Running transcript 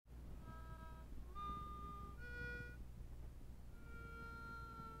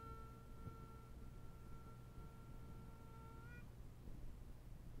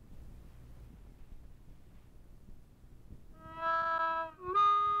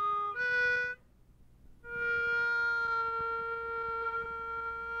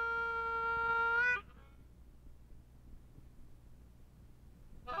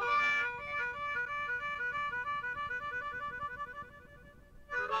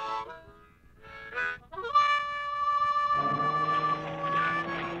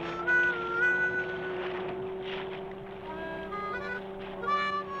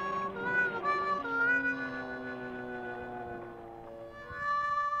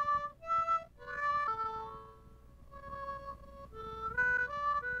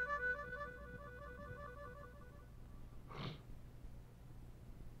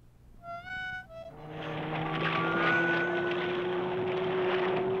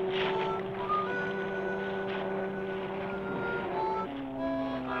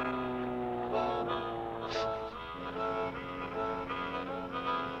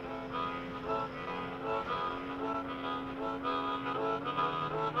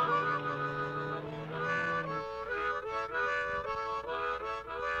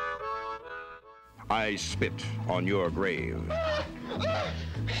I spit on your grave.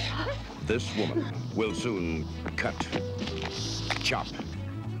 This woman will soon cut, chop,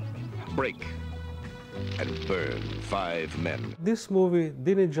 break, and burn 5 men. This movie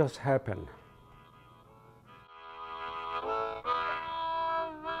didn't just happen.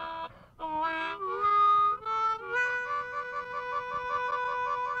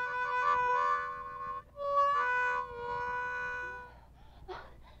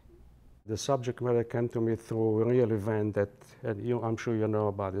 The subject matter came to me through a real event that, I'm sure you know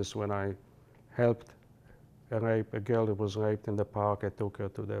about this, when I helped a girl that was raped in the park. I took her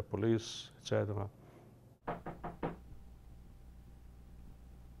to the police, etc.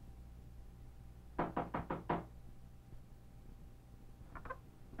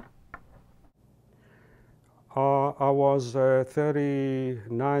 I was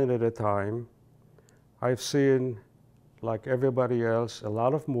 39 at the time. I've seen, like everybody else, a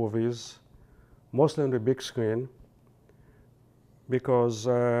lot of movies, mostly on the big screen, because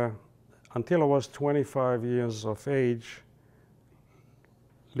until I was 25 years of age,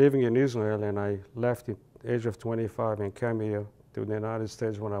 living in Israel, and I left at the age of 25 and came here to the United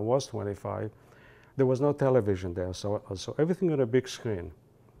States when I was 25, there was no television there, so everything on a big screen.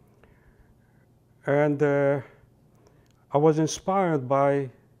 And I was inspired by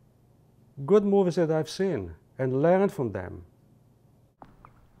good movies that I've seen and learned from them.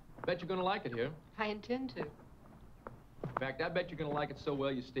 Bet you're gonna like it here. I intend to. In fact, I bet you're gonna like it so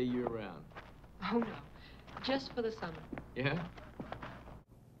well you stay year-round. Oh, no. Just for the summer. Yeah?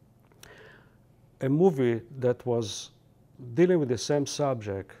 A movie that was dealing with the same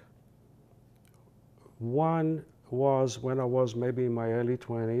subject. One was when I was maybe in my early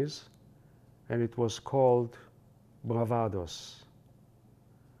 20s, and it was called Bravados,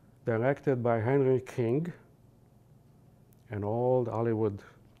 directed by Henry King, an old Hollywood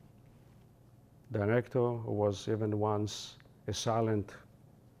director who was even once a silent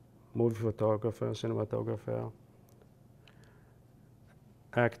movie photographer, cinematographer,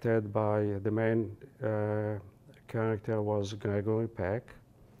 acted by the main character was Gregory Peck.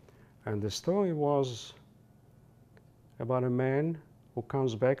 And the story was about a man who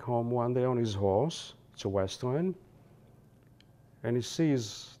comes back home one day on his horse. It's a Western. And he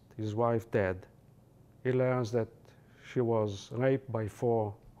sees his wife dead. He learns that she was raped by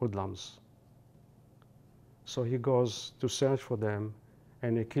 4 hoodlums. So he goes to search for them,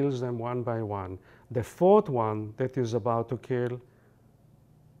 and he kills them one by one. The 4th one that he's about to kill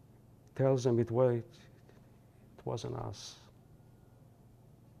tells them it wasn't us.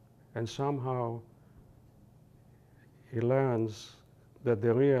 And somehow he learns that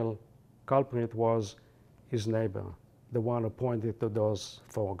the real culprit was his neighbor, the one who pointed to those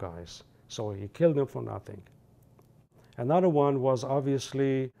 4 guys. So he killed them for nothing. Another one was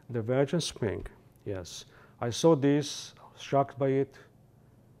obviously The Virgin Spring. Yes, I saw this, shocked by it.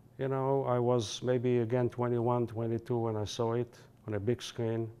 You know, I was maybe again 21, 22 when I saw it on a big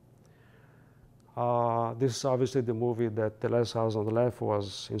screen. This is obviously the movie that The Last House on the Left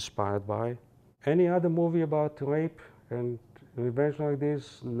was inspired by. Any other movie about rape and revenge like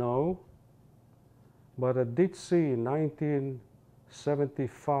this? No. But I did see in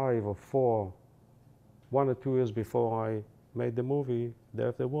 1975 or 4, 1 or 2 years before I made the movie, Death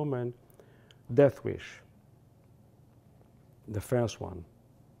of the Woman, Death Wish, the first one.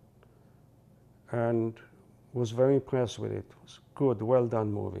 And was very impressed with it. It was a good, well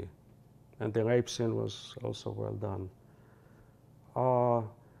done movie. And the rape scene was also well done.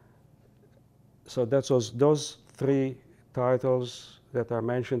 So that was those 3 titles that I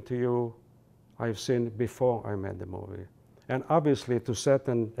mentioned to you, I've seen before I made the movie. And obviously, to a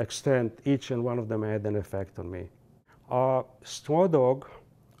certain extent, each and one of them had an effect on me. Straw Dog,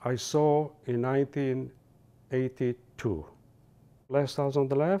 I saw in 1982. Last House on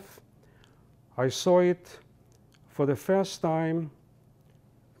the Left, I saw it for the first time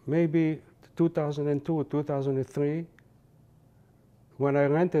maybe 2002, 2003, when I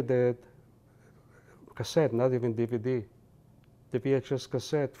rented the cassette, not even DVD, the VHS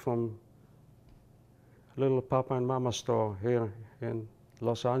cassette from little Papa and Mama store here in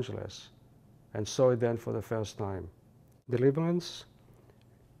Los Angeles, and saw it then for the first time. Deliverance,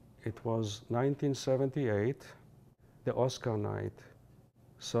 it was 1978, the Oscar night.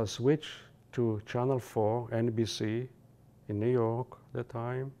 So I switched to Channel 4, NBC, in New York at the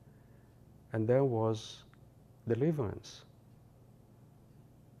time, and there was Deliverance.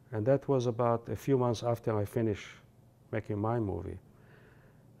 And that was about a few months after I finished making my movie.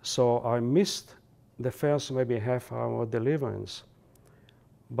 So I missed the first maybe half hour of Deliverance,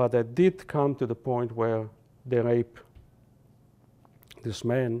 but I did come to the point where they rape this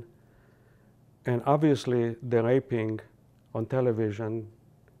man, And obviously the raping on television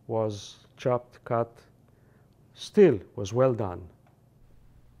was chopped, cut, still was well done.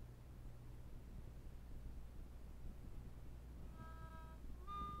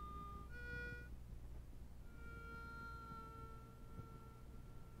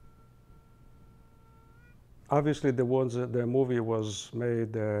 Obviously the movie was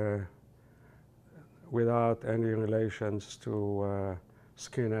made without any relations to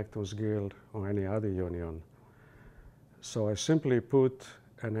Screen Actors Guild or any other union. So I simply put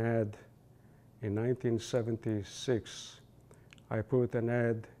an ad in 1976. I put an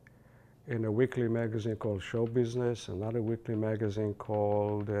ad in a weekly magazine called Show Business, another weekly magazine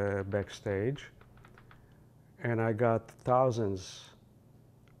called Backstage, and I got thousands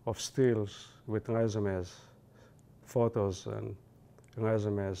of stills with resumes, photos and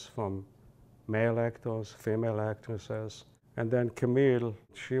resumes from male actors, female actresses. And then Camille,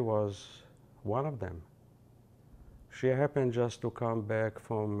 she was one of them. She happened just to come back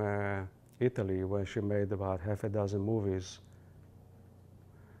from Italy, where she made about half a dozen movies.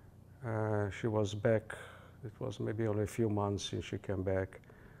 She was back, it was maybe only a few months since she came back.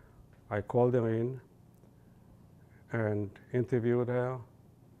 I called her in and interviewed her,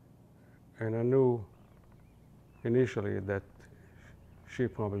 and I knew initially that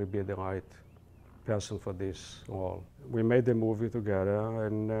she'd probably be the right person for this role. We made the movie together,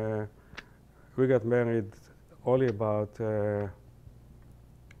 and we got married only about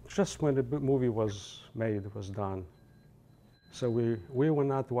just when the movie was made, was done. So we were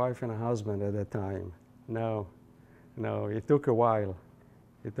not wife and husband at that time. No, it took a while.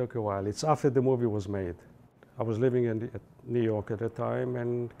 It took a while. It's after the movie was made. I was living in New York at the time,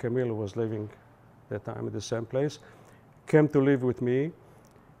 and Camille was living at the time at the same place. Came to live with me,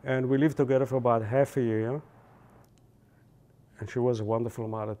 and we lived together for about half a year. And she was a wonderful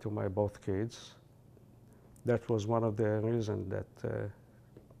mother to my both kids. That was one of the reasons that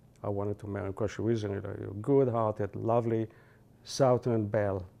I wanted to marry her, because she was a good-hearted, lovely Southern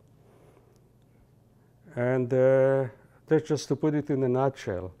belle. And that's just to put it in a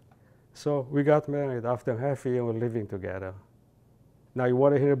nutshell. So we got married after half a year of living together. Now you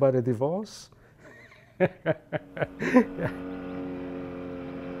want to hear about a divorce?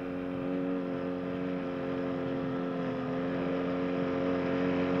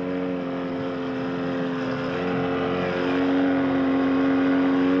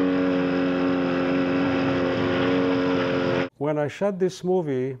 When I shot this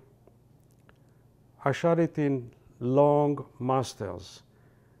movie, I shot it in long masters.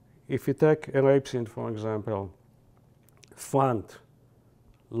 If you take a rape scene, for example, front,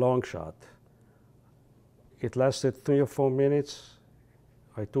 long shot, it lasted 3 or 4 minutes.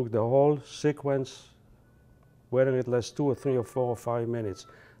 I took the whole sequence, whether it lasts 2 or 3 or 4 or 5 minutes.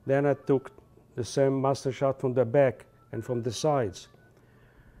 Then I took the same master shot from the back and from the sides.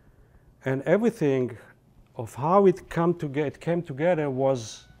 And everything of how it came together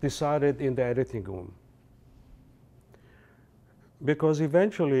was decided in the editing room. Because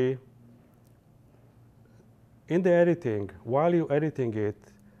eventually, in the editing, while you're editing it,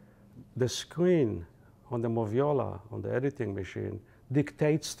 the screen on the Moviola, on the editing machine,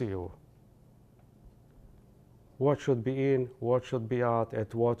 dictates to you what should be in, what should be out,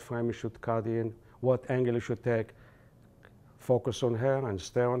 at what frame you should cut in, what angle you should take. Focus on her and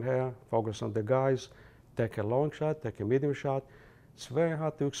stay on her, focus on the guys, take a long shot, take a medium shot. It's very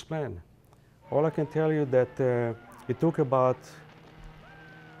hard to explain. All I can tell you that it took about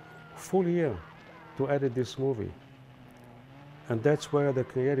a full year to edit this movie. And that's where the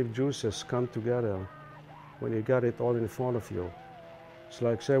creative juices come together, when you got it all in front of you. It's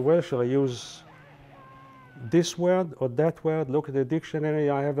like, say, well, shall I use this word or that word? Look at the dictionary,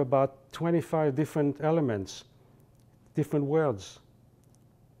 I have about 25 different elements, different words,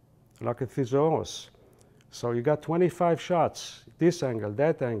 like a thesaurus. So you got 25 shots, this angle,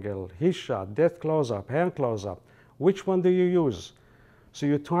 that angle, his shot, that close-up, hand close-up. Which one do you use? So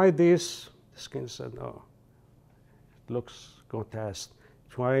you try this, the skin said, no, it looks grotesque.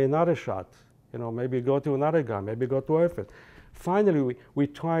 Try another shot, maybe go to another guy, maybe go to Earth. Finally, we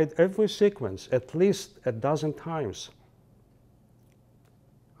tried every sequence at least a dozen times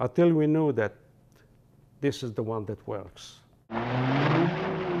until we knew that this is the one that works.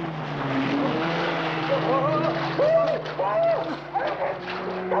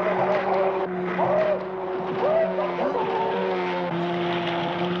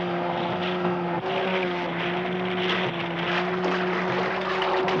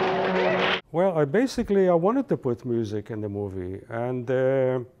 Well, I wanted to put music in the movie, and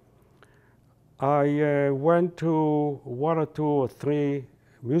I went to 1 or 2 or 3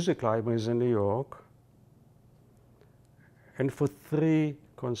 music libraries in New York. And for 3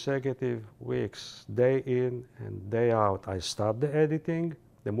 consecutive weeks, day in and day out, I stopped the editing.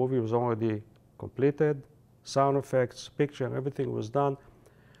 The movie was already completed. Sound effects, picture, everything was done.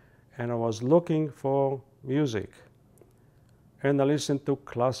 And I was looking for music. And I listened to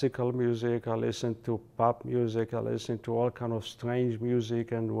classical music, I listened to pop music, I listened to all kind of strange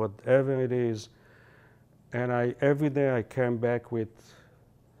music and whatever it is. And every day I came back with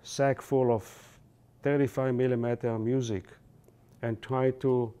a sack full of 35 millimeter music and tried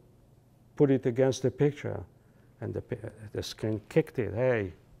to put it against the picture. And the screen kicked it.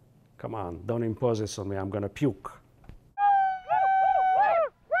 Hey, come on, don't impose this on me, I'm gonna puke.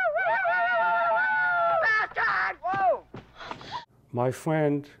 My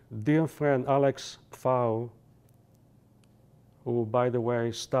friend, dear friend, Alex Pfau, who, by the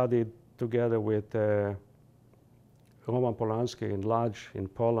way, studied together with Roman Polanski in Łódź in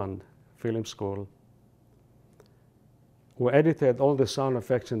Poland, film school, who edited all the sound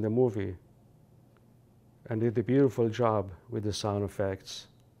effects in the movie and did a beautiful job with the sound effects,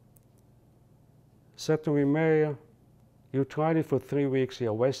 said to me, Meir, you tried it for 3 weeks,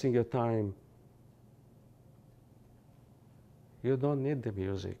 you're wasting your time. You don't need the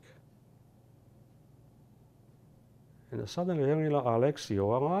music. And suddenly I realized, Alex, you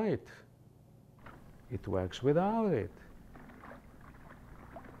are right. It works without it.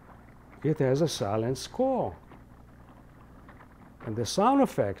 It has a silent score. And the sound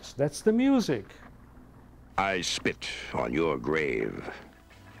effects, that's the music. I spit on your grave.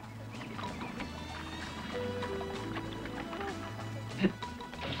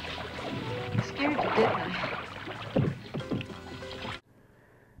 Scared to death, I.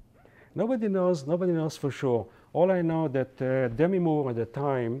 Nobody knows for sure. All I know that Demi Moore at the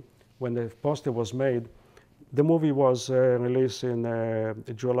time, when the poster was made, the movie was released in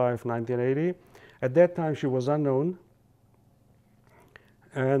July of 1980. At that time, she was unknown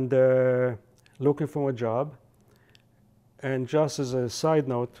and looking for a job. And just as a side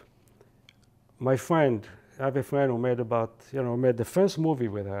note, my friend, I have a friend who made made the first movie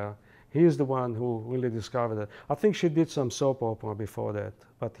with her. He's the one who really discovered it. I think she did some soap opera before that,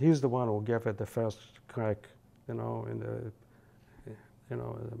 but he's the one who gave it the first crack, in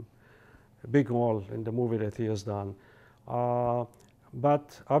a big role in the movie that he has done.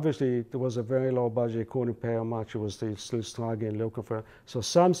 But obviously it was a very low budget, couldn't pay her much, she was still struggling, looking for it. So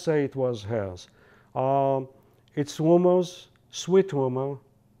some say it was hers. It's rumors, sweet rumor.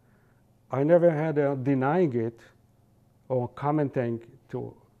 I never had her denying it or commenting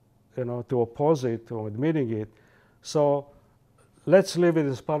to oppose it or admitting it. So let's leave it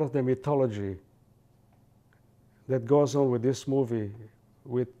as part of the mythology that goes on with this movie,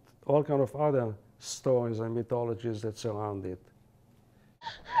 with all kind of other stories and mythologies that surround it.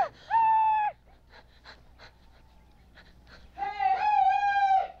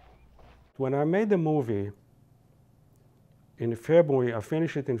 When I made the movie in February, I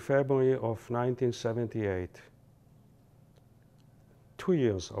finished it in February of 1978. 2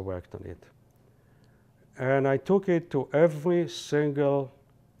 years I worked on it. And I took it to every single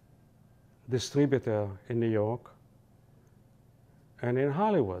distributor in New York and in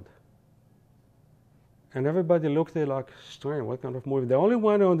Hollywood. And everybody looked at it like, strange, what kind of movie? The only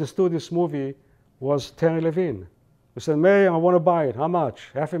one who understood this movie was Terry Levine. He said, Meir, I want to buy it. How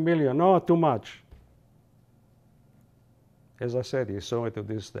much? $500,000. No, too much. As I said, he saw it to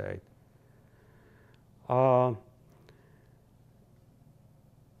this day.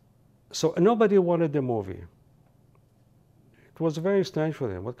 So nobody wanted the movie. It was very strange for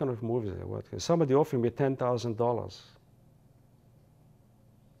them. What kind of movie is it? Somebody offered me $10,000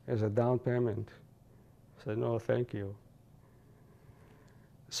 as a down payment. I said, no, thank you.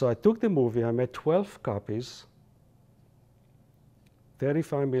 So I took the movie, I made 12 copies,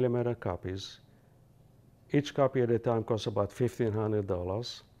 35 millimeter copies. Each copy at a time cost about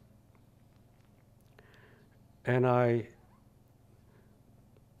 $1,500. And I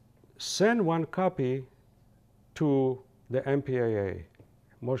sent one copy to the MPAA,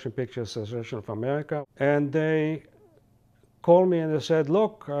 Motion Picture Association of America, and they called me and they said,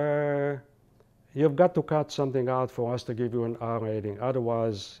 look, you've got to cut something out for us to give you an R rating,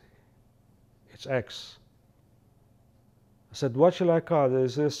 otherwise it's X. I said, what shall I cut?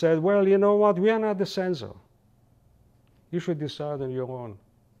 They said, well, you know what, we are not the censor. You should decide on your own.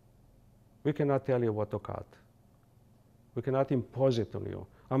 We cannot tell you what to cut. We cannot impose it on you.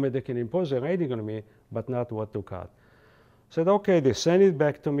 I mean, they can impose a rating on me, but not what to cut. I said, okay, they sent it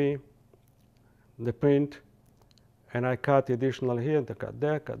back to me, the print, and I cut additional here, and I cut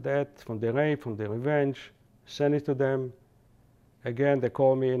that, from the rape, from the revenge, sent it to them. Again, they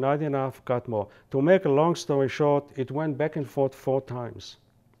called me, not enough, cut more. To make a long story short, it went back and forth 4 times.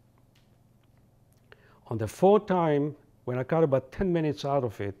 On the 4th time, when I got about 10 minutes out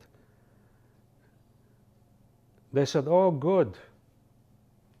of it, they said, oh, good.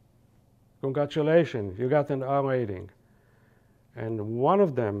 Congratulations, you got an R rating. And one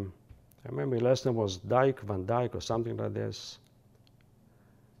of them, I remember his last name was Van Dyke or something like this,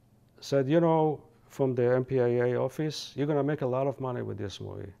 said, you know, from the MPAA office, you're going to make a lot of money with this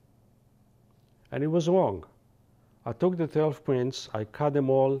movie. And he was wrong. I took the 12 prints, I cut them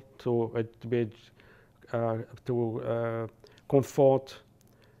all to conform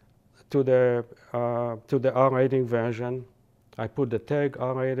to the R rating version. I put the tag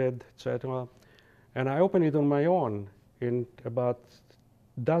R-rated, etc. And I opened it on my own in about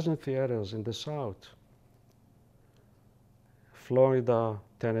a dozen theaters in the South. Florida,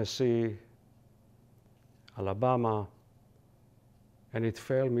 Tennessee, Alabama, and it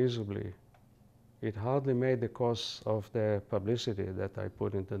failed miserably. It hardly made the cost of the publicity that I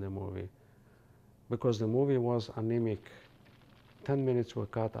put into the movie, because the movie was anemic. 10 minutes were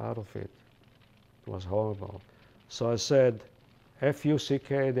cut out of it. It was horrible. So I said,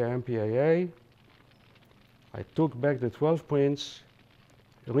 F-U-C-K, the MPAA. I took back the 12 prints,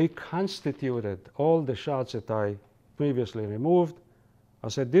 reconstituted all the shots that I previously removed. I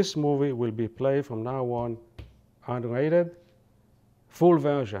said, this movie will be played from now on unrated, full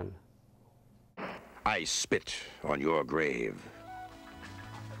version. I spit on your grave.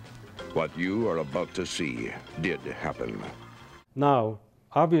 What you are about to see did happen. Now,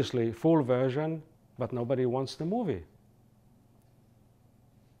 obviously, full version, but nobody wants the movie.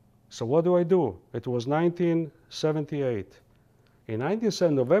 So what do? It was 1978. In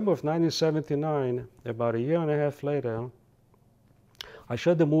November of 1979, about 1.5 years later, I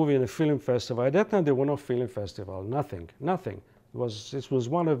shot the movie in a film festival. At that time, there were no film festival, nothing. This was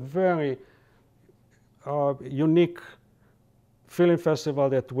one of very unique film festival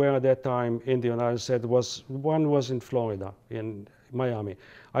that were at that time in the United States. One was in Florida, in Miami.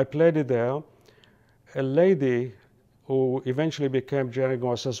 I played it there. A lady who eventually became Jerry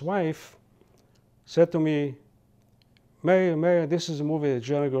Gross's wife, said to me, Meir, this is a movie that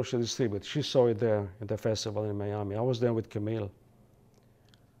Jerry Gross should distribute. She saw it there at the festival in Miami. I was there with Camille.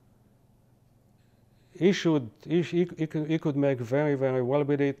 He could make very, very well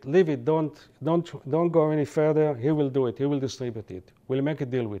with it. Leave it, don't go any further. He will do it, he will distribute it. We'll make a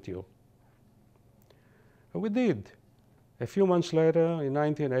deal with you. And we did. A few months later, in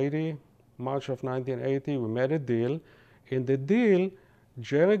 1980, March of 1980, we made a deal. In the deal,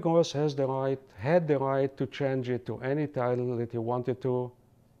 Jerry Gross had the right to change it to any title that he wanted to.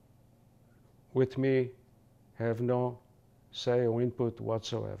 With me, have no say or input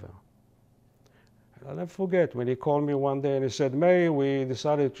whatsoever. I'll never forget when he called me one day and he said, Meir, we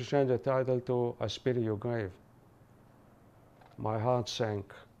decided to change the title to I Spit in Your Grave. My heart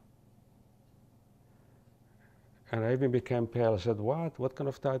sank. And I even became pale. I said, what? What kind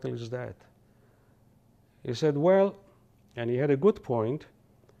of title is that? He said, well, and he had a good point.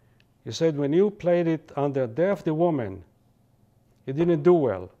 He said, when you played it under Day of the Woman, it didn't do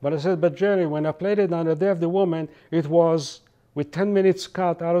well. But I said, but Jerry, when I played it under Day of the Woman, it was with 10 minutes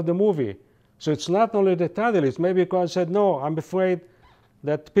cut out of the movie. So it's not only the title, it's maybe because I said, no, I'm afraid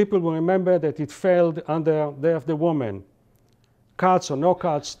that people will remember that it failed under Day of the Woman. Cuts or no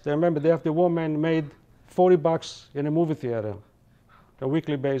cuts, they remember Day of the Woman made $40 in a movie theater, a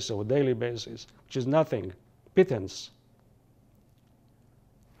weekly basis or daily basis, which is nothing, pittance.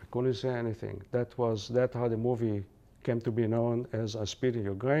 I couldn't say anything. That's how the movie came to be known as I Spit in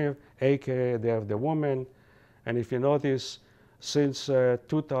Your Grave, aka Day of the Woman. And if you notice, since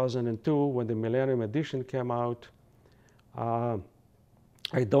 2002, when the Millennium Edition came out, I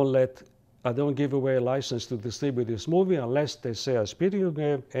don't give away a license to distribute this movie unless they say I Spit in Your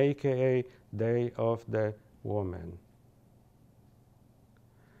Grave, aka Day of the Woman.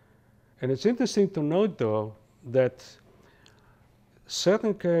 And it's interesting to note, though, that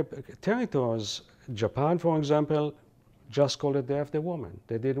certain territories, Japan, for example, just called it Day of the Woman.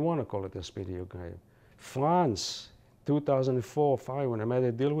 They didn't want to call it I Spit in Your Grave. France, 2004 or 5, when I made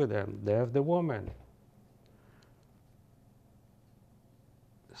a deal with them, Day of the Woman.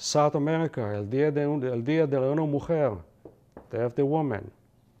 South America, El Día de la Mujer, Day of the Woman.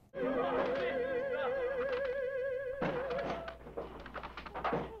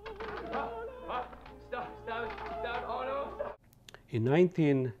 In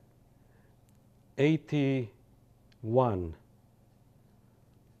 1981,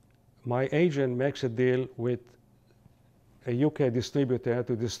 my agent makes a deal with a UK distributor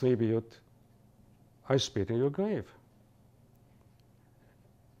to distribute I Spit in Your Grave.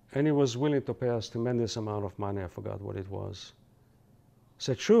 And he was willing to pay us a tremendous amount of money. I forgot what it was. I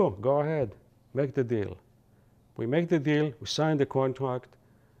said, sure, go ahead, make the deal. We make the deal, we sign the contract.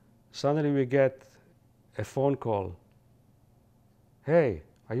 Suddenly we get a phone call. Hey,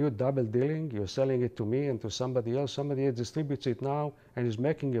 are you double dealing? You're selling it to me and to somebody else. Somebody else distributes it now and is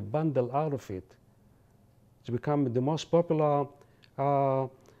making a bundle out of it. It's become the most popular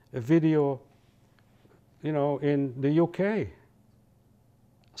video, in the UK. I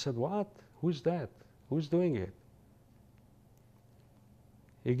said, what? Who's that? Who's doing it?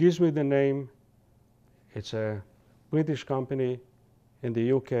 He gives me the name. It's a British company in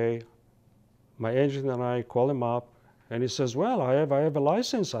the UK. My agent and I call him up, and he says, well, I have a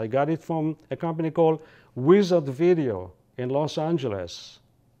license. I got it from a company called Wizard Video in Los Angeles.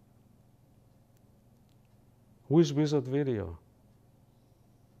 Who is Wizard Video?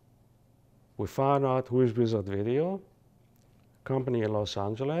 We found out who is Wizard Video, company in Los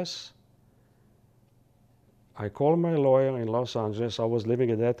Angeles. I called my lawyer in Los Angeles. I was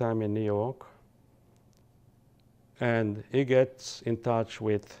living at that time in New York. And he gets in touch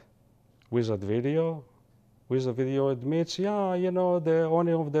with Wizard Video. Wizard Video admits, yeah, the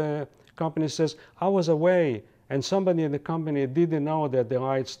owner of the company says, I was away, and somebody in the company didn't know that the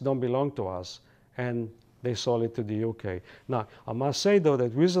rights don't belong to us, and they sold it to the UK. Now, I must say, though,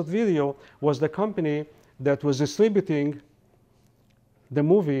 that Wizard Video was the company that was distributing the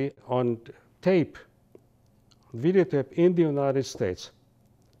movie on tape, videotape in the United States.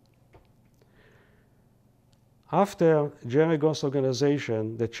 After Jerry Goss'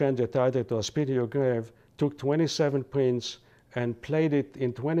 organization, they changed the title to A Spit in Your Grave, took 27 prints and played it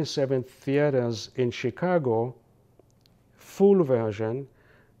in 27 theaters in Chicago, full version,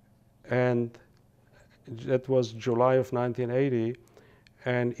 and that was July of 1980.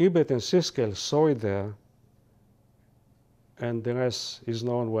 And Ebert and Siskel saw it there, and the rest is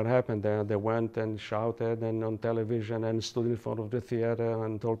known what happened there. They went and shouted and on television and stood in front of the theater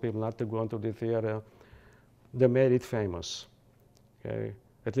and told people not to go into the theater. They made it famous. Okay?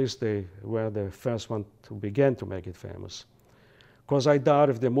 At least they were the first one to begin to make it famous. Because I doubt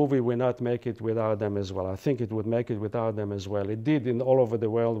if the movie would not make it without them as well. I think it would make it without them as well. It did in all over the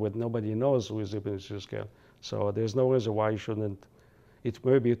world where nobody knows who is Ibn Siskel. So there's no reason why you shouldn't. It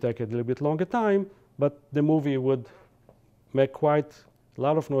maybe take a little bit longer time, but the movie would make quite a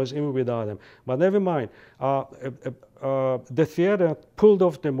lot of noise even without them. But never mind. The theater pulled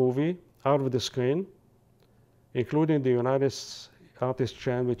off the movie out of the screen, including the United Artists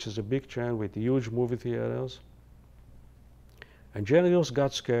chain, which is a big chain with huge movie theaters. And Jerry Ross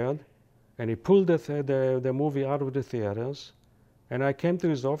got scared, and he pulled the movie out of the theaters. And I came to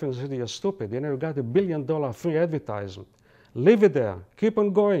his office and said, you're stupid. You got $1 billion free advertisement. Leave it there. Keep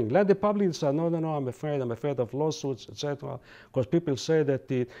on going. Let the public decide. No, I'm afraid of lawsuits, etc. Because people say that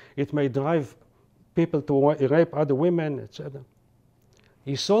it may drive people to rape other women, etc.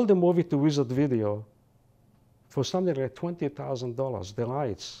 He sold the movie to Wizard Video for something like $20,000, the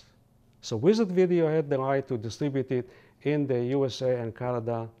rights. So Wizard Video had the right to distribute it in the USA and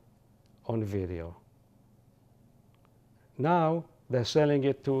Canada on video. Now they're selling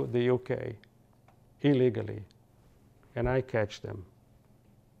it to the UK illegally, and I catch them.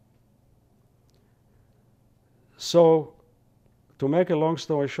 So to make a long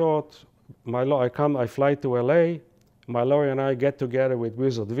story short, I fly to LA, my lawyer and I get together with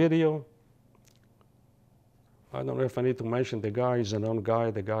Wizard Video. I don't know if I need to mention the guy is a known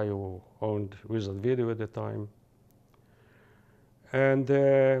guy, the guy who owned Wizard Video at the time.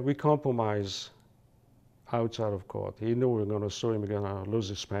 And we compromise outside of court. He knew we were going to sue him, we were going to lose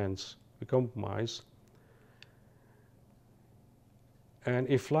his pants. We compromise. And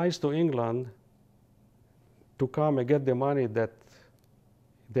he flies to England to come and get the money that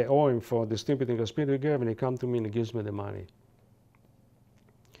they owe him for distributing A Spit in Your Grave, and he comes to me and he gives me the money.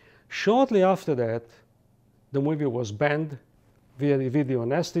 Shortly after that, the movie was banned via the Video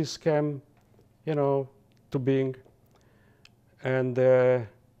Nasties came, to being. And I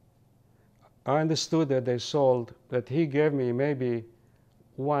understood that that he gave me maybe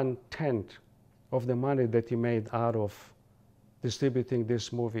 1/10 of the money that he made out of distributing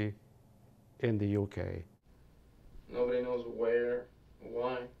this movie in the UK. Nobody knows where,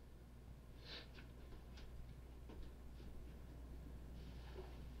 why.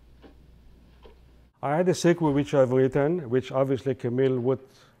 I had a sequel which I've written, which obviously Camille would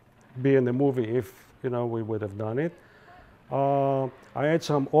be in the movie if we would have done it. I had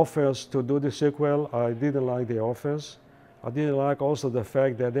some offers to do the sequel. I didn't like the offers. I didn't like also the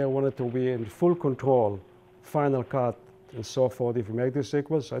fact that they wanted to be in full control, final cut, and so forth. If you make the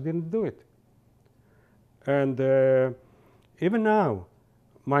sequels, I didn't do it. And even now,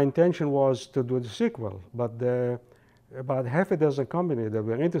 my intention was to do the sequel, but about half a dozen companies that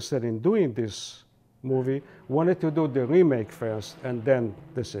were interested in doing this movie wanted to do the remake first and then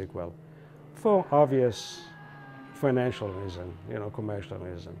the sequel, for obvious financial reason, commercial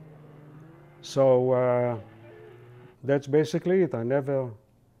reason. So that's basically it. I never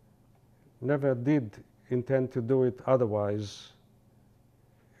did intend to do it otherwise,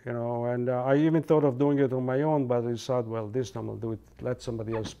 and I even thought of doing it on my own, but I thought, well, this time I'll do it, let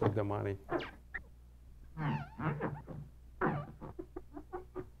somebody else put the money.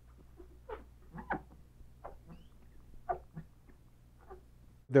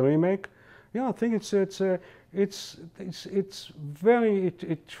 The remake, yeah, I think it's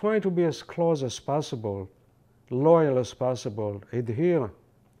trying to be as close as possible, loyal as possible, adhere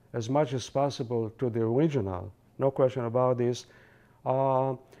as much as possible to the original. No question about this.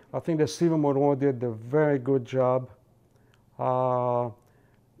 I think that Stephen Monroe did a very good job. And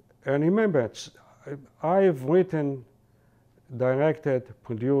remember, I've written, directed,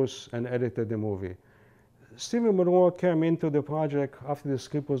 produced, and edited the movie. Stephen Monroe came into the project after the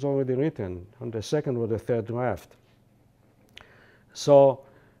script was already written, on the second or the third draft. So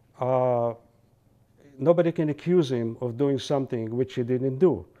nobody can accuse him of doing something which he didn't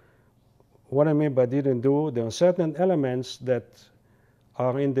do. What I mean by didn't do, there are certain elements that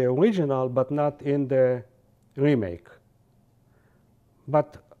are in the original but not in the remake.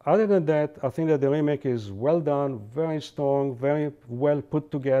 But other than that, I think that the remake is well done, very strong, very well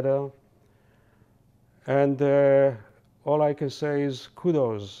put together. And all I can say is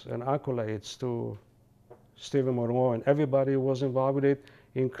kudos and accolades to Stephen Monroe and everybody who was involved with it,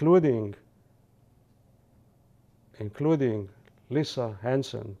 including Lisa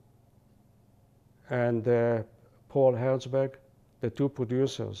Hansen and Paul Herzberg, the two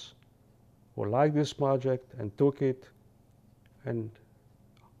producers who liked this project and took it and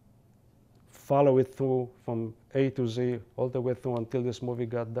follow it through from A to Z, all the way through until this movie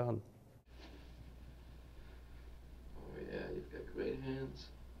got done. You've got great hands.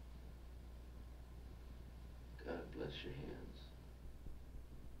 God bless your hands.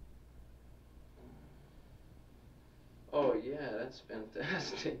 Oh yeah, that's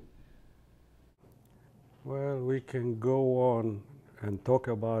fantastic. Well, we can go on and talk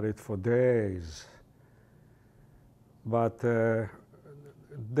about it for days, but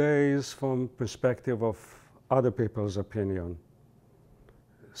days from perspective of other people's opinion.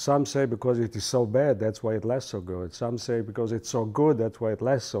 Some say because it is so bad, that's why it lasts so good. Some say because it's so good, that's why it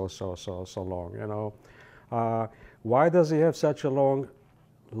lasts so long, Why does he have such a long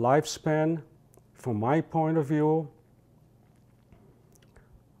lifespan? From my point of view,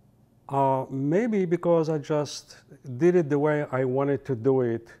 maybe because I just did it the way I wanted to do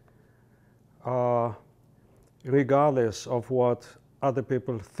it, regardless of what other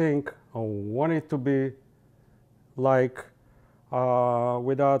people think or want it to be like,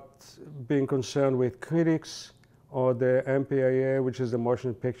 without being concerned with critics or the MPAA, which is the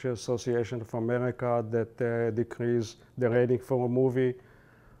Motion Picture Association of America, that decrees the rating for a movie.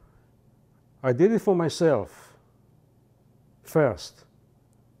 I did it for myself first.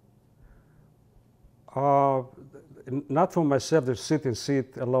 Not for myself to sit and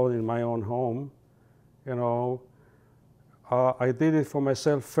sit alone in my own home, I did it for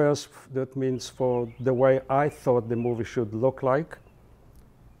myself first. That means for the way I thought the movie should look like,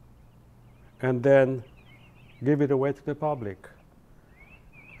 and then give it away to the public.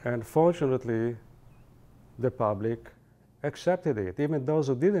 And fortunately, the public accepted it. Even those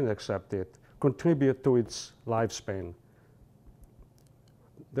who didn't accept it contribute to its lifespan.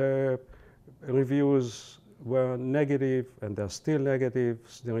 The reviews were negative, and they're still negative.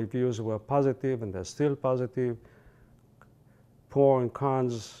 The reviews were positive, and they're still positive. Pro and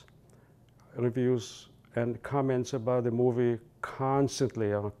cons reviews and comments about the movie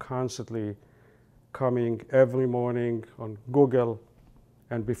are constantly coming every morning on Google,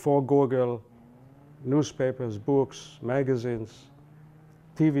 and before Google, newspapers, books, magazines,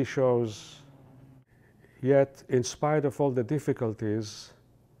 TV shows. Yet, in spite of all the difficulties,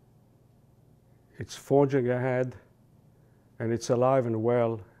 it's forging ahead, and it's alive and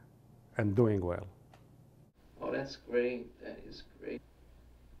well and doing well. Oh, that's great. That is great.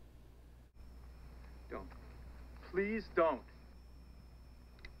 Don't. Please don't.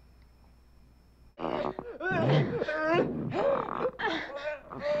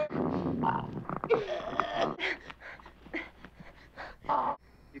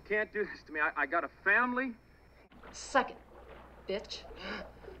 You can't do this to me. I got a family. Suck it, bitch.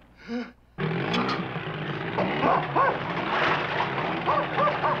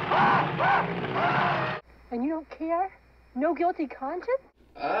 And you don't care? No guilty conscience?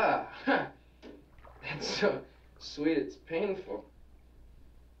 Ah, that's so sweet, it's painful.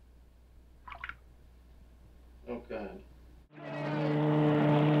 Oh, God.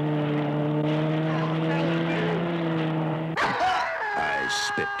 I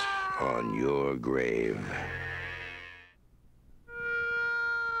spit on your grave.